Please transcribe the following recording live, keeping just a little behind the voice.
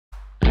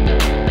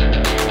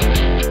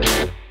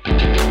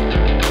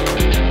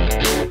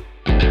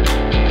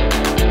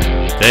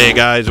Hey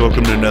guys,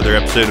 welcome to another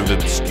episode of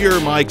Obscure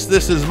Mics.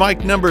 This is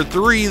mic number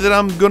 3 that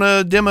I'm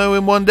gonna demo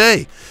in one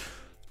day.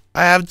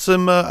 I had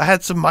some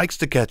mics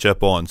to catch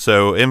up on.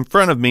 So in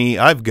front of me,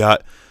 I've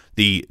got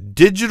the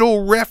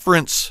Digital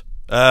Reference,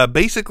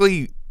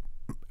 basically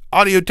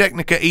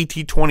Audio-Technica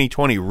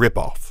AT2020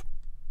 ripoff.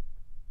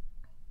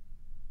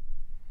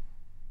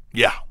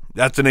 Yeah,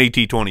 that's an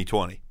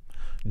AT2020.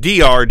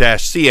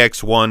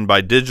 DR-CX1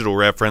 by Digital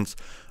Reference.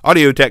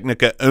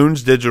 Audio-Technica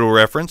owns Digital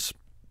Reference.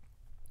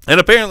 And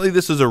apparently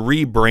this is a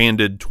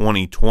rebranded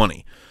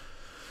 2020.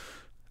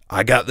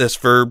 I got this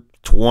for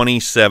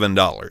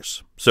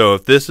 $27. So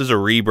if this is a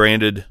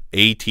rebranded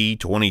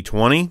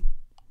AT2020,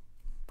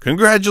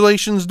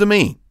 congratulations to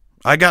me.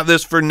 I got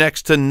this for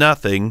next to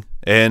nothing,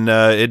 and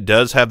it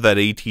does have that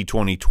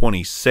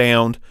AT2020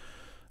 sound.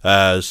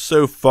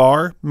 So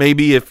far,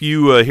 maybe if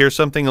you hear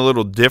something a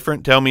little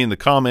different, tell me in the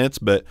comments,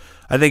 but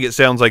I think it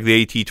sounds like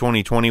the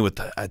AT2020 with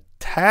a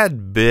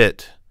tad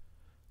bit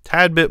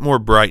more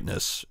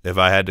brightness, if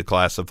I had to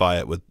classify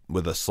it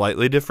with a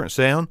slightly different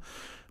sound.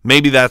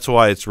 Maybe that's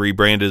why it's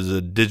rebranded as a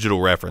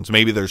Digital Reference.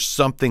 Maybe there's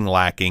something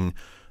lacking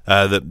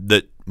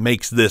that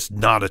makes this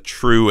not a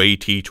true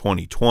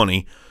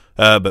AT2020.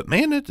 But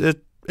man,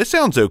 it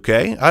sounds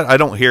okay. I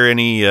don't hear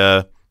any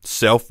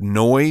self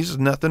noise,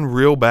 nothing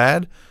real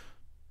bad.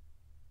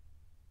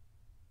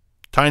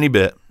 Tiny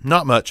bit,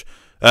 not much.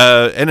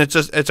 And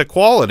it's a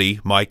quality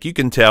mic. You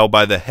can tell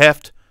by the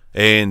heft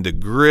and the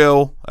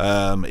grill.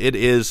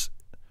 It's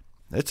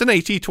an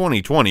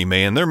AT2020,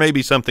 man. There may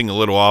be something a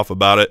little off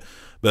about it,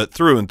 but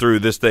through and through,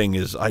 this thing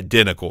is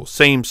identical.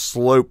 Same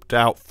sloped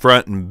out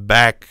front and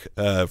back,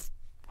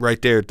 right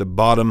there at the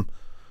bottom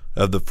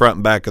of the front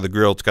and back of the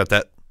grill. It's got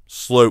that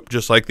slope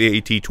just like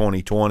the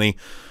AT2020,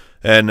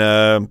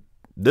 and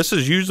this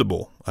is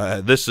usable.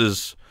 This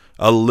is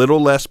a little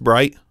less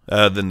bright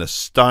than the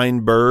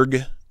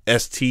Steinberg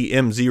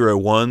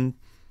STM01,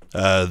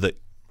 the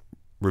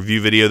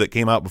review video that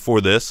came out before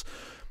this.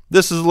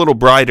 This is a little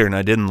brighter, and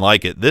I didn't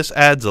like it. This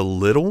adds a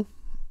little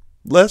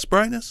less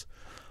brightness,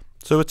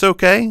 so it's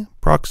okay.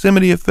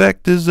 Proximity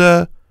effect is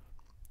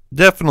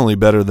definitely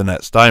better than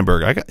that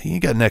Steinberg. You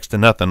got next to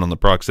nothing on the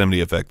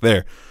proximity effect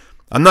there.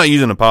 I'm not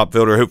using a pop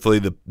filter. Hopefully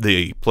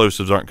the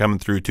plosives aren't coming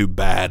through too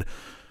bad.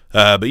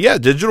 But yeah,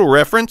 Digital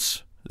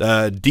Reference.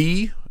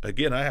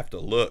 Again, I have to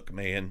look,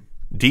 man.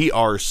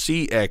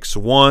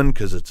 DR-CX1,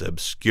 because it's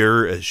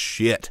obscure as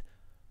shit.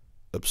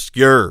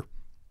 Obscure.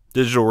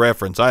 Digital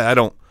Reference. I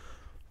don't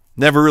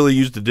never really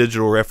used a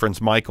Digital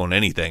Reference mic on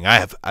anything.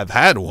 I've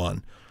had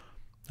one.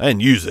 I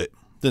didn't use it.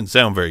 Didn't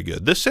sound very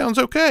good. This sounds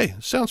okay.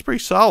 Sounds pretty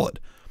solid.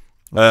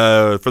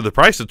 For the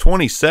price of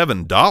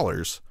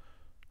 $27,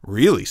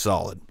 really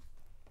solid.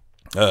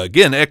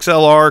 Again,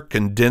 XLR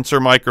condenser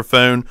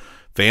microphone.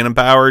 Phantom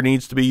power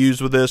needs to be used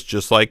with this,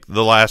 just like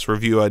the last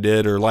review I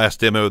did, or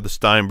last demo of the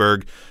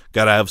Steinberg.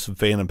 Got to have some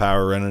phantom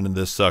power running in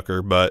this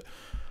sucker. But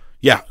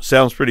yeah,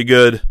 sounds pretty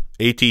good.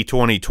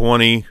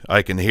 AT2020,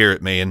 I can hear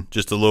it, man,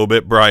 just a little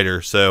bit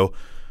brighter. So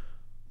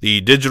the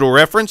Digital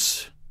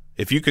Reference,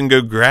 if you can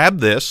go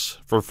grab this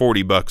for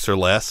 $40 or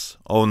less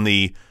on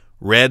the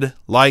red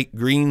light,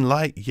 green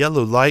light,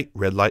 yellow light,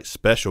 red light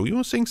special. You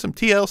want to sing some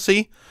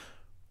TLC?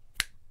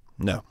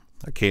 No,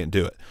 I can't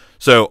do it.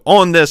 So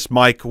on this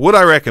mic, would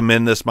I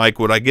recommend this mic?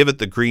 Would I give it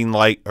the green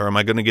light, or am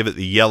I going to give it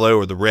the yellow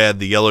or the red?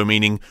 The yellow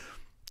meaning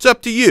it's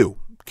up to you.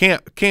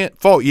 Can't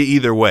fault you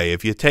either way.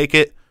 If you take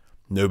it,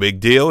 no big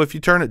deal. If you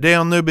turn it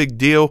down, no big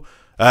deal.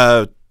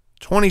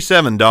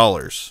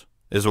 $27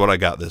 is what I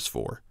got this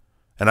for.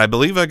 And I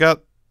believe I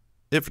got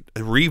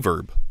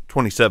reverb,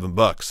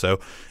 $27. So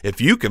if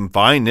you can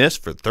find this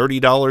for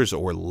 $30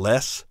 or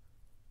less,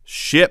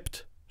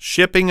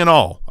 shipping and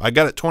all, I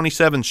got it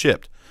 $27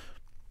 shipped.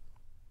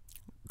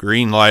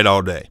 Green light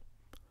all day.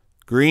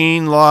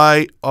 Green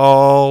light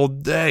all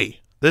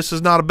day. This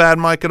is not a bad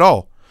mic at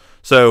all.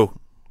 So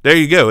there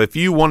you go. If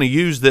you want to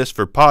use this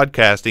for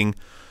podcasting,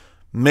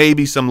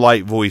 maybe some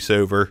light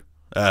voiceover,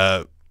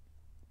 demo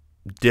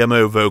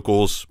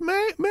vocals.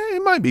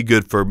 It might be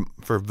good for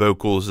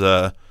vocals,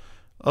 a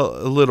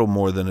little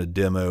more than a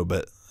demo,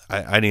 but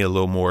I need a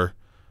little more,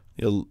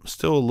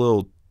 still a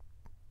little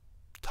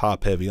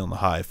top heavy on the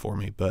high for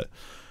me. But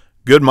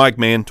good mic,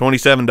 man.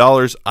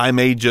 $27. I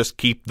may just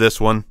keep this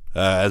one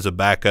as a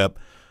backup,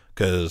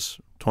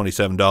 because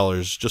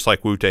 $27, just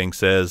like Wu-Tang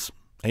says,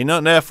 ain't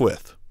nothing to F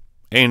with.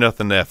 Ain't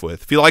nothing to F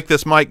with. If you like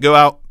this mic, go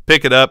out,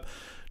 pick it up.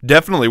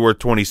 Definitely worth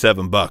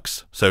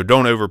 $27, so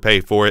don't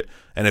overpay for it.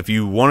 And if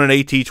you want an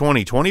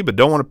AT2020 but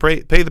don't want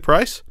to pay the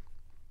price,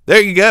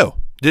 there you go.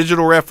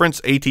 Digital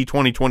Reference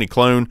AT2020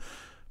 clone,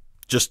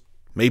 just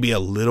maybe a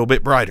little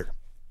bit brighter.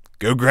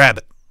 Go grab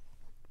it.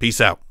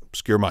 Peace out.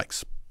 Obscure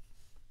Mics.